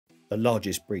The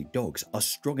largest breed dogs are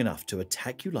strong enough to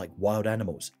attack you like wild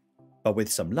animals, but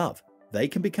with some love, they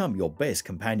can become your best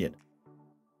companion.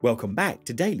 Welcome back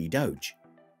to DailyDoge.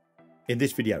 In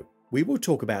this video, we will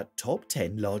talk about top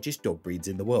 10 largest dog breeds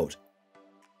in the world.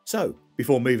 So,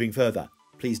 before moving further,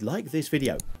 please like this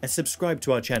video and subscribe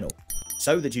to our channel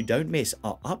so that you don't miss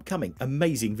our upcoming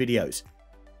amazing videos.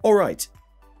 Alright,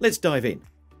 let's dive in.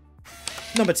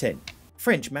 Number 10.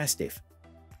 French Mastiff.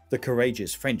 The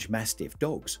courageous French Mastiff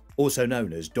dogs, also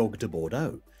known as Dog de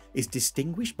Bordeaux, is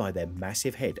distinguished by their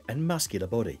massive head and muscular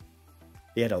body.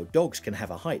 The adult dogs can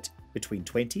have a height between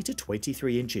 20 to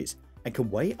 23 inches and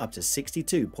can weigh up to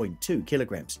 62.2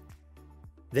 kilograms.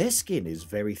 Their skin is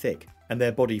very thick and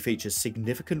their body features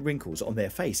significant wrinkles on their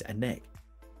face and neck.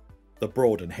 The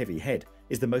broad and heavy head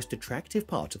is the most attractive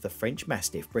part of the French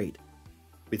Mastiff breed.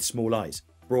 With small eyes,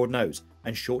 broad nose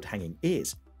and short hanging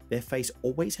ears, their face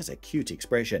always has a cute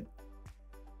expression.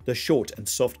 The short and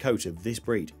soft coat of this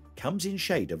breed comes in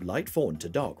shade of light fawn to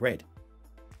dark red.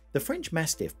 The French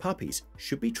Mastiff puppies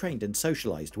should be trained and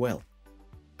socialized well.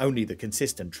 Only the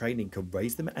consistent training can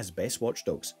raise them as best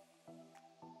watchdogs.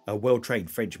 A well-trained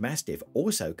French Mastiff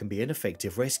also can be an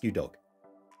effective rescue dog.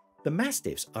 The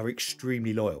Mastiffs are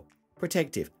extremely loyal,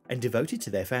 protective and devoted to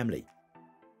their family.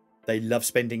 They love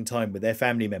spending time with their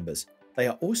family members. They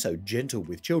are also gentle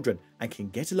with children and can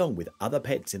get along with other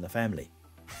pets in the family.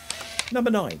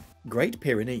 Number 9. Great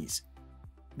Pyrenees.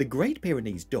 The Great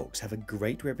Pyrenees dogs have a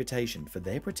great reputation for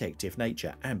their protective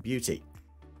nature and beauty.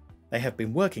 They have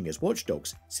been working as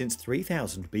watchdogs since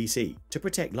 3000 BC to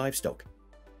protect livestock.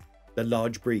 The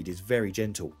large breed is very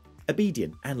gentle,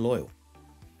 obedient and loyal.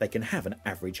 They can have an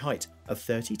average height of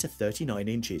 30 to 39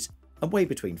 inches and weigh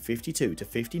between 52 to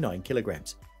 59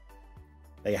 kilograms.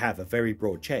 They have a very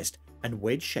broad chest and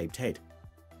wedge-shaped head.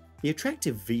 The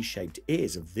attractive V-shaped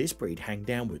ears of this breed hang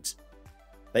downwards.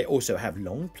 They also have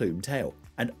long plume tail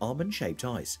and almond-shaped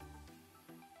eyes.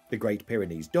 The Great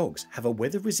Pyrenees dogs have a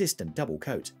weather-resistant double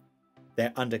coat.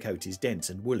 Their undercoat is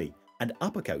dense and woolly and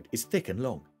uppercoat is thick and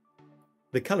long.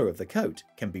 The colour of the coat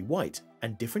can be white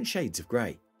and different shades of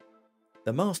grey.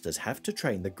 The masters have to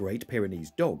train the Great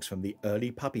Pyrenees dogs from the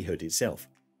early puppyhood itself.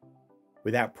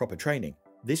 Without proper training,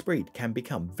 this breed can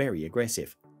become very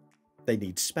aggressive. They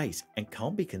need space and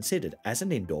can't be considered as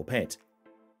an indoor pet.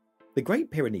 The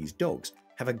Great Pyrenees dogs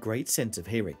have a great sense of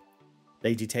hearing.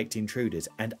 They detect intruders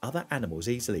and other animals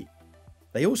easily.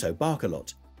 They also bark a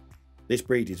lot. This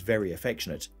breed is very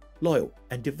affectionate, loyal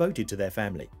and devoted to their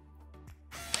family.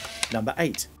 Number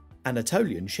 8.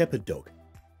 Anatolian Shepherd Dog.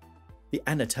 The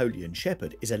Anatolian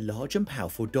Shepherd is a large and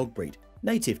powerful dog breed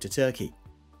native to Turkey.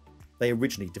 They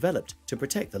originally developed to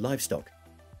protect the livestock.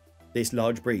 This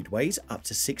large breed weighs up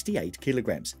to 68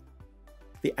 kilograms.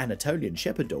 The Anatolian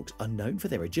Shepherd dogs are known for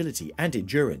their agility and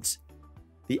endurance.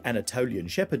 The Anatolian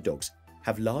Shepherd dogs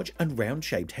have large and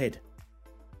round-shaped head.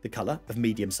 The colour of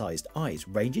medium-sized eyes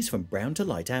ranges from brown to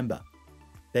light amber.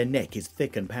 Their neck is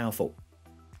thick and powerful.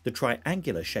 The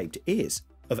triangular-shaped ears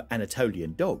of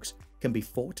Anatolian dogs can be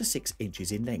 4 to 6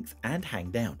 inches in length and hang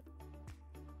down.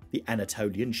 The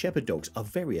Anatolian Shepherd dogs are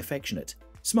very affectionate,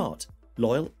 smart,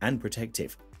 loyal and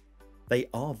protective. They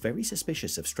are very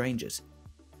suspicious of strangers.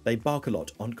 They bark a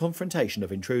lot on confrontation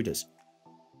of intruders.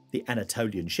 The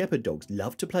Anatolian Shepherd dogs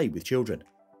love to play with children.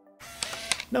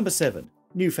 Number 7.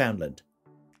 Newfoundland.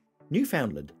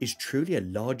 Newfoundland is truly a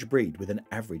large breed with an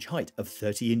average height of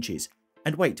 30 inches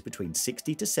and weight between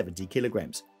 60 to 70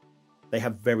 kilograms. They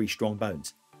have very strong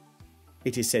bones.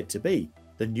 It is said to be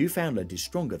the Newfoundland is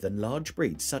stronger than large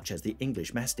breeds such as the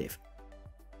English Mastiff.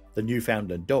 The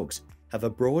Newfoundland dogs have a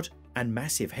broad and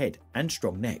massive head and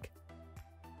strong neck.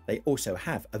 They also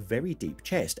have a very deep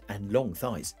chest and long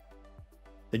thighs.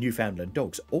 The Newfoundland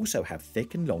dogs also have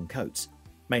thick and long coats,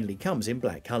 mainly comes in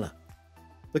black colour.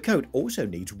 The coat also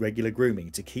needs regular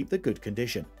grooming to keep the good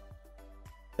condition.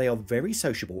 They are very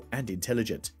sociable and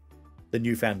intelligent. The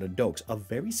Newfoundland dogs are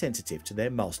very sensitive to their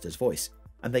master's voice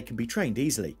and they can be trained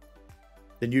easily.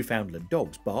 The Newfoundland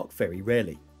dogs bark very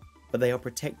rarely, but they are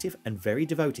protective and very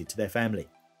devoted to their family.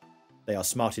 They are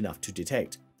smart enough to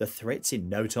detect the threats in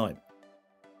no time.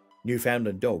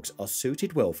 Newfoundland dogs are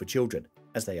suited well for children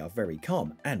as they are very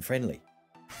calm and friendly.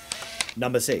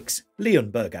 Number 6.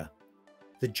 Leonberger.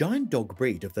 The giant dog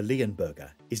breed of the Leonberger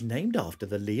is named after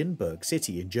the Leonberg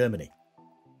city in Germany.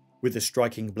 With a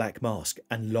striking black mask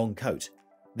and long coat,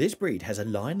 this breed has a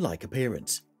lion-like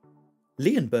appearance.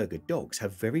 Leonberger dogs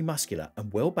have very muscular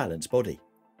and well-balanced body.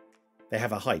 They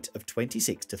have a height of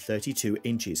 26 to 32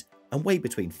 inches and weigh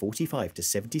between 45 to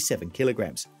 77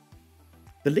 kilograms.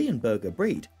 The Leonberger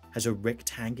breed has a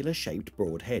rectangular-shaped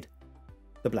broad head.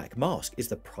 The black mask is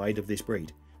the pride of this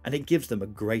breed, and it gives them a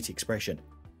great expression.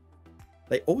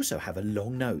 They also have a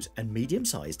long nose and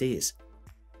medium-sized ears.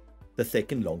 The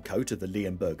thick and long coat of the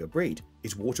Leonberger breed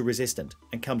is water resistant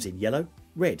and comes in yellow,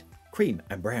 red, cream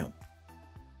and brown.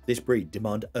 This breed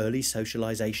demand early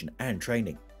socialization and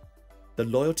training. The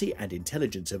loyalty and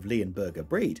intelligence of Leonberger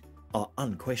breed are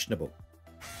unquestionable.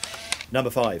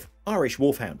 Number 5. Irish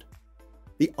Wolfhound.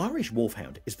 The Irish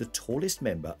Wolfhound is the tallest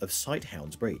member of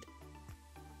Sighthound's breed.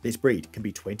 This breed can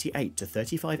be 28 to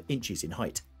 35 inches in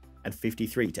height and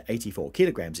 53 to 84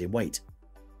 kilograms in weight.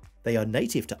 They are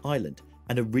native to Ireland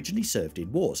and originally served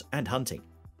in wars and hunting.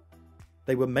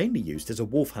 They were mainly used as a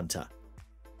wolf hunter.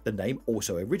 The name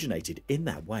also originated in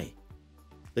that way.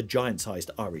 The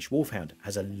giant-sized Irish Wolfhound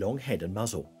has a long head and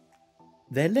muzzle.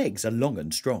 Their legs are long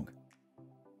and strong.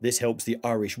 This helps the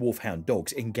Irish Wolfhound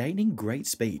dogs in gaining great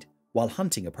speed while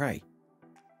hunting a prey.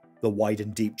 The wide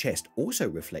and deep chest also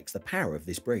reflects the power of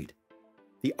this breed.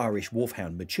 The Irish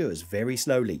Wolfhound matures very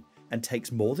slowly and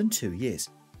takes more than 2 years.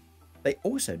 They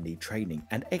also need training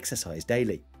and exercise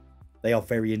daily. They are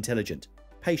very intelligent,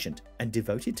 patient and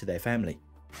devoted to their family.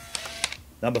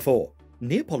 Number 4.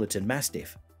 Neapolitan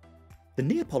Mastiff. The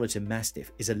Neapolitan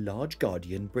Mastiff is a large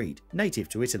guardian breed native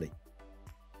to Italy.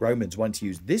 Romans once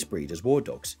used this breed as war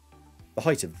dogs. The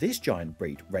height of this giant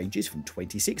breed ranges from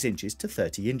 26 inches to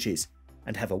 30 inches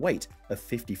and have a weight of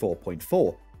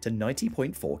 54.4 to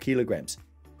 90.4 kilograms.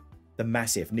 The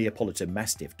massive Neapolitan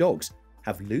Mastiff dogs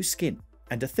have loose skin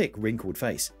and a thick wrinkled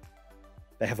face.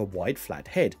 They have a wide flat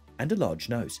head and a large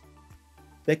nose.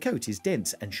 Their coat is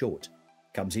dense and short,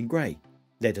 comes in grey,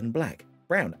 leaden black,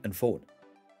 brown and fawn.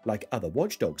 Like other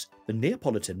watchdogs, the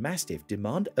Neapolitan Mastiff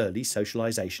demand early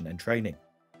socialization and training.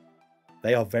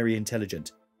 They are very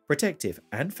intelligent, protective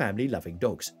and family-loving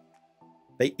dogs.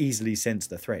 They easily sense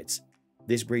the threats.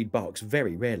 This breed barks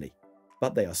very rarely,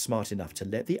 but they are smart enough to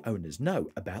let the owners know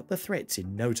about the threats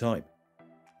in no time.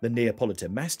 The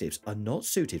Neapolitan Mastiffs are not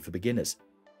suited for beginners.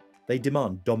 They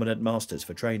demand dominant masters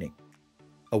for training.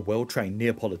 A well-trained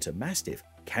Neapolitan Mastiff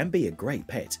can be a great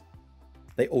pet.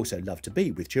 They also love to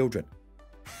be with children.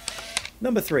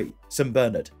 Number 3. St.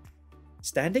 Bernard.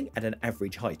 Standing at an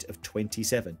average height of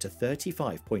 27 to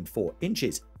 35.4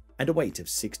 inches and a weight of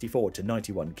 64 to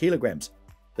 91 kilograms,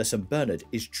 the St. Bernard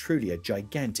is truly a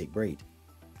gigantic breed.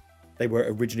 They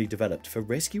were originally developed for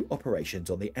rescue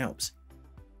operations on the Alps.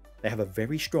 They have a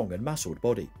very strong and muscled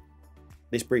body.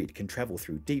 This breed can travel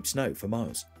through deep snow for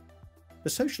miles. The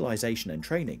socialization and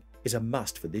training is a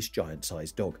must for this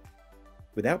giant-sized dog.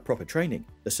 Without proper training,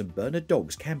 the St. Bernard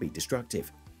dogs can be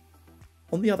destructive.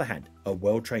 On the other hand, a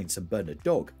well-trained St. Bernard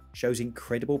dog shows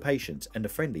incredible patience and a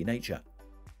friendly nature.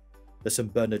 The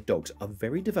St. Bernard dogs are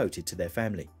very devoted to their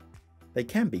family. They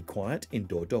can be quiet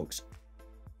indoor dogs.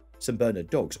 St. Bernard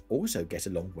dogs also get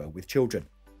along well with children,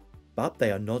 but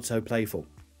they are not so playful.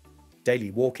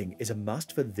 Daily walking is a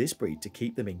must for this breed to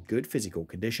keep them in good physical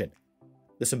condition.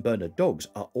 The St. Bernard dogs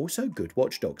are also good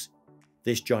watchdogs.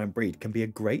 This giant breed can be a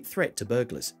great threat to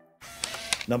burglars.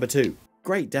 Number 2.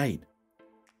 Great Dane.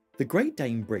 The Great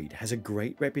Dane breed has a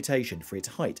great reputation for its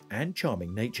height and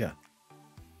charming nature.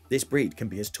 This breed can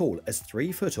be as tall as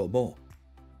 3 foot or more.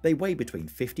 They weigh between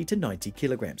 50 to 90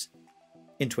 kilograms.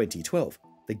 In 2012,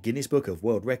 the Guinness Book of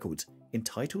World Records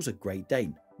entitles a Great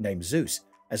Dane named Zeus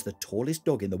as the tallest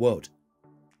dog in the world.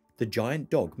 The giant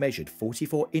dog measured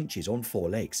 44 inches on 4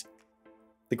 legs.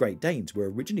 The Great Danes were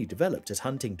originally developed as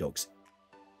hunting dogs.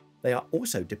 They are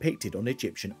also depicted on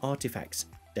Egyptian artifacts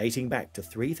dating back to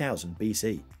 3000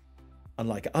 BC.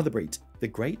 Unlike other breeds, the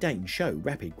Great Danes show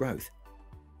rapid growth.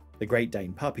 The Great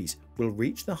Dane puppies will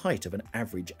reach the height of an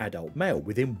average adult male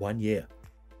within 1 year.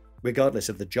 Regardless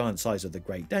of the giant size of the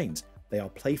Great Danes, they are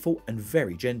playful and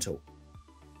very gentle.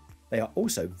 They are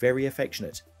also very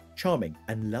affectionate, charming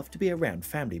and love to be around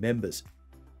family members.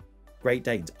 Great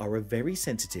Danes are a very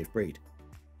sensitive breed.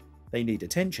 They need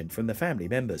attention from the family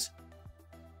members.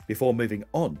 Before moving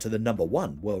on to the number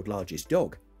 1 world largest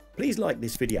dog, please like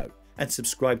this video and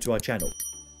subscribe to our channel,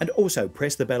 and also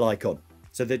press the bell icon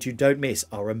so that you don't miss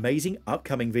our amazing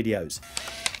upcoming videos.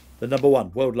 The number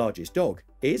 1 world largest dog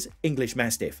is English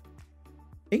Mastiff.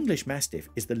 English Mastiff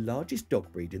is the largest dog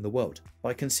breed in the world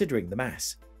by considering the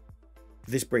mass.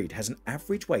 This breed has an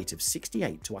average weight of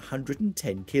 68 to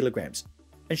 110 kilograms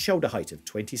and shoulder height of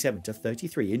 27 to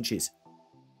 33 inches.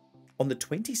 On the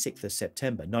 26th of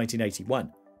September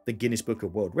 1981, the Guinness Book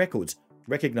of World Records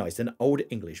recognized an Old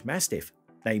English Mastiff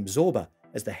named Zorba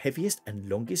as the heaviest and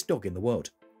longest dog in the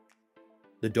world.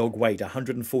 The dog weighed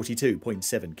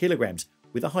 142.7 kilograms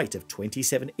with a height of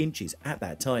 27 inches at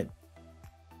that time.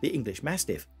 The English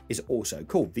Mastiff is also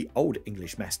called the Old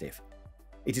English Mastiff.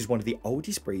 It is one of the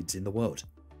oldest breeds in the world.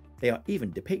 They are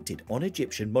even depicted on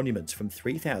Egyptian monuments from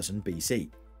 3000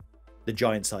 BC. The The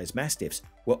giant-sized Mastiffs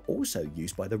were also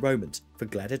used by the Romans for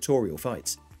gladiatorial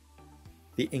fights.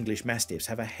 The English Mastiffs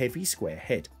have a heavy square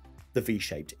head. The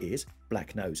V-shaped ears,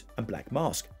 black nose and black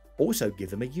mask also give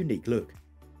them a unique look.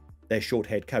 Their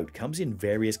short-haired coat comes in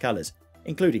various colours,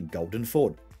 including golden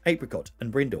fawn, apricot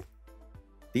and brindle.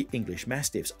 The English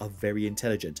Mastiffs are very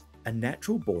intelligent and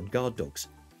natural-born guard dogs.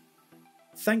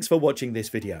 Thanks for watching this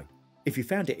video. If you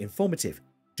found it informative,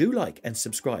 do like and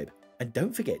subscribe, and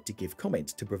don't forget to give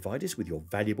comments to provide us with your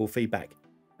valuable feedback.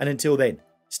 And until then,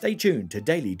 stay tuned to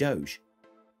Daily Doge.